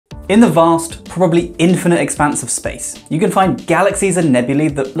In the vast, probably infinite expanse of space, you can find galaxies and nebulae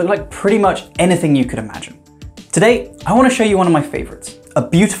that look like pretty much anything you could imagine. Today, I want to show you one of my favorites, a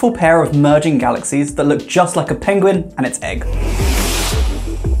beautiful pair of merging galaxies that look just like a penguin and its egg.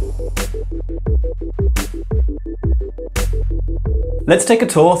 Let's take a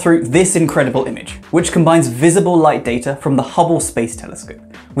tour through this incredible image, which combines visible light data from the Hubble Space Telescope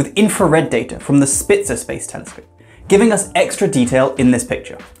with infrared data from the Spitzer Space Telescope, giving us extra detail in this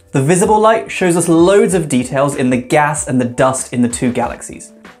picture. The visible light shows us loads of details in the gas and the dust in the two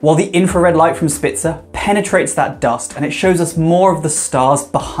galaxies, while the infrared light from Spitzer penetrates that dust and it shows us more of the stars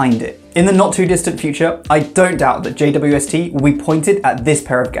behind it. In the not too distant future, I don't doubt that JWST will be pointed at this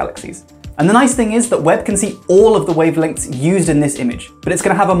pair of galaxies. And the nice thing is that Webb can see all of the wavelengths used in this image, but it's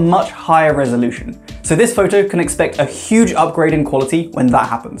going to have a much higher resolution. So this photo can expect a huge upgrade in quality when that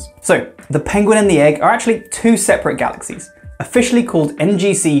happens. So the penguin and the egg are actually two separate galaxies, officially called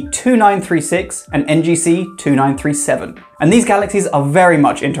NGC 2936 and NGC 2937. And these galaxies are very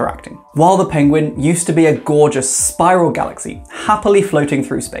much interacting. While the penguin used to be a gorgeous spiral galaxy, happily floating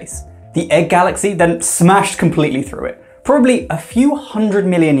through space, the egg galaxy then smashed completely through it, probably a few 100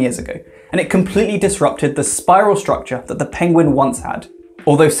 million years ago, and it completely disrupted the spiral structure that the penguin once had.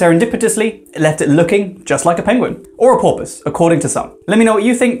 Although serendipitously, it left it looking just like a penguin, or a porpoise, according to some. Let me know what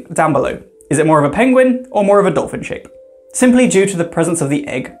you think down below. Is it more of a penguin or more of a dolphin shape? Simply due to the presence of the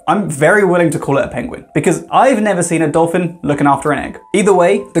egg, I'm very willing to call it a penguin, because I've never seen a dolphin looking after an egg. Either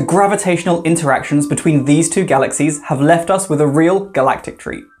way, the gravitational interactions between these two galaxies have left us with a real galactic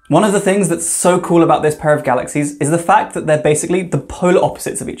treat. One of the things that's so cool about this pair of galaxies is the fact that they're basically the polar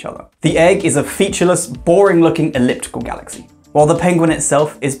opposites of each other. The egg is a featureless, boring looking elliptical galaxy, while the penguin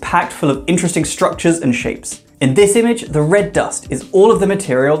itself is packed full of interesting structures and shapes. In this image, the red dust is all of the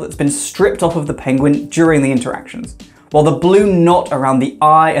material that's been stripped off of the penguin during the interactions, while the blue knot around the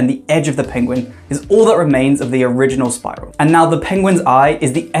eye and the edge of the penguin is all that remains of the original spiral. And now the penguin's eye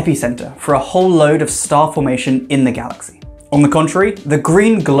is the epicenter for a whole load of star formation in the galaxy. On the contrary, the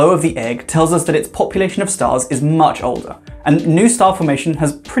green glow of the egg tells us that its population of stars is much older, and new star formation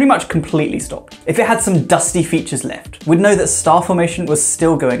has pretty much completely stopped. If it had some dusty features left, we'd know that star formation was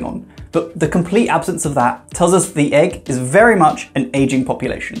still going on, but the complete absence of that tells us the egg is very much an aging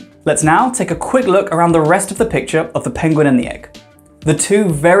population. Let's now take a quick look around the rest of the picture of the penguin and the egg. The two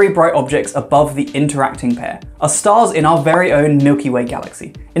very bright objects above the interacting pair are stars in our very own Milky Way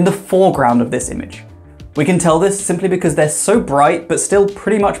galaxy, in the foreground of this image. We can tell this simply because they're so bright but still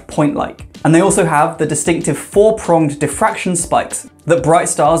pretty much point-like. And they also have the distinctive four-pronged diffraction spikes that bright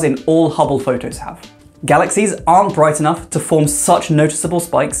stars in all Hubble photos have. Galaxies aren't bright enough to form such noticeable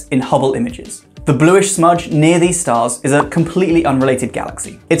spikes in Hubble images. The bluish smudge near these stars is a completely unrelated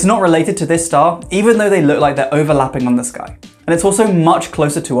galaxy. It's not related to this star, even though they look like they're overlapping on the sky. And it's also much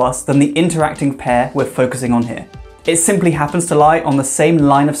closer to us than the interacting pair we're focusing on here. It simply happens to lie on the same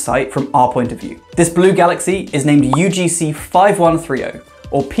line of sight from our point of view. This blue galaxy is named UGC 5130,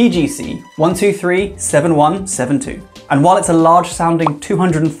 or PGC 1237172. And while it's a large sounding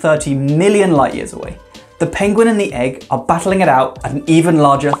 230 million light years away, the penguin and the egg are battling it out at an even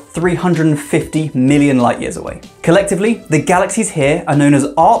larger 350 million light years away. Collectively, the galaxies here are known as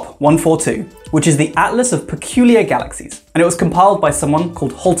ARP 142, which is the Atlas of Peculiar Galaxies, and it was compiled by someone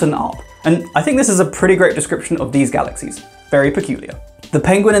called Halton Arp. And I think this is a pretty great description of these galaxies. Very peculiar. The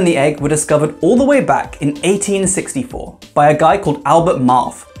penguin and the egg were discovered all the way back in 1864 by a guy called Albert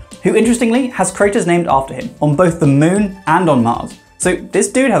Marth, who interestingly has craters named after him on both the moon and on Mars. So this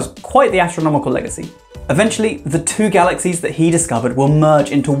dude has quite the astronomical legacy. Eventually, the two galaxies that he discovered will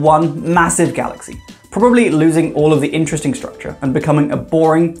merge into one massive galaxy, probably losing all of the interesting structure and becoming a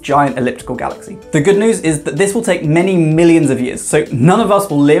boring, giant elliptical galaxy. The good news is that this will take many millions of years, so none of us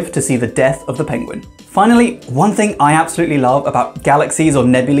will live to see the death of the penguin. Finally, one thing I absolutely love about galaxies or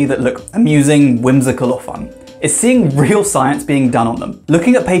nebulae that look amusing, whimsical, or fun is seeing real science being done on them.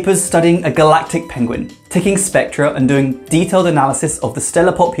 Looking at papers studying a galactic penguin, taking spectra and doing detailed analysis of the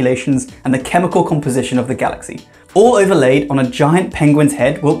stellar populations and the chemical composition of the galaxy, all overlaid on a giant penguin's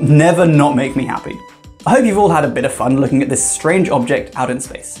head will never not make me happy. I hope you've all had a bit of fun looking at this strange object out in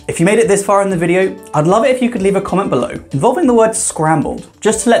space. If you made it this far in the video, I'd love it if you could leave a comment below involving the word scrambled,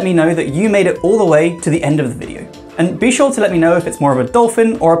 just to let me know that you made it all the way to the end of the video. And be sure to let me know if it's more of a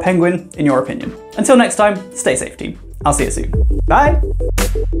dolphin or a penguin in your opinion. Until next time, stay safe team. I'll see you soon. Bye!